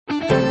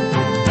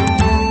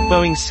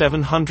Boeing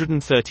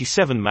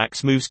 737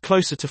 MAX moves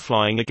closer to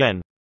flying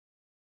again.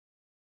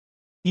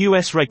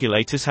 U.S.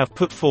 regulators have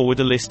put forward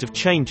a list of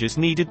changes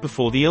needed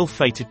before the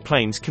ill-fated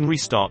planes can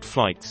restart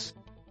flights.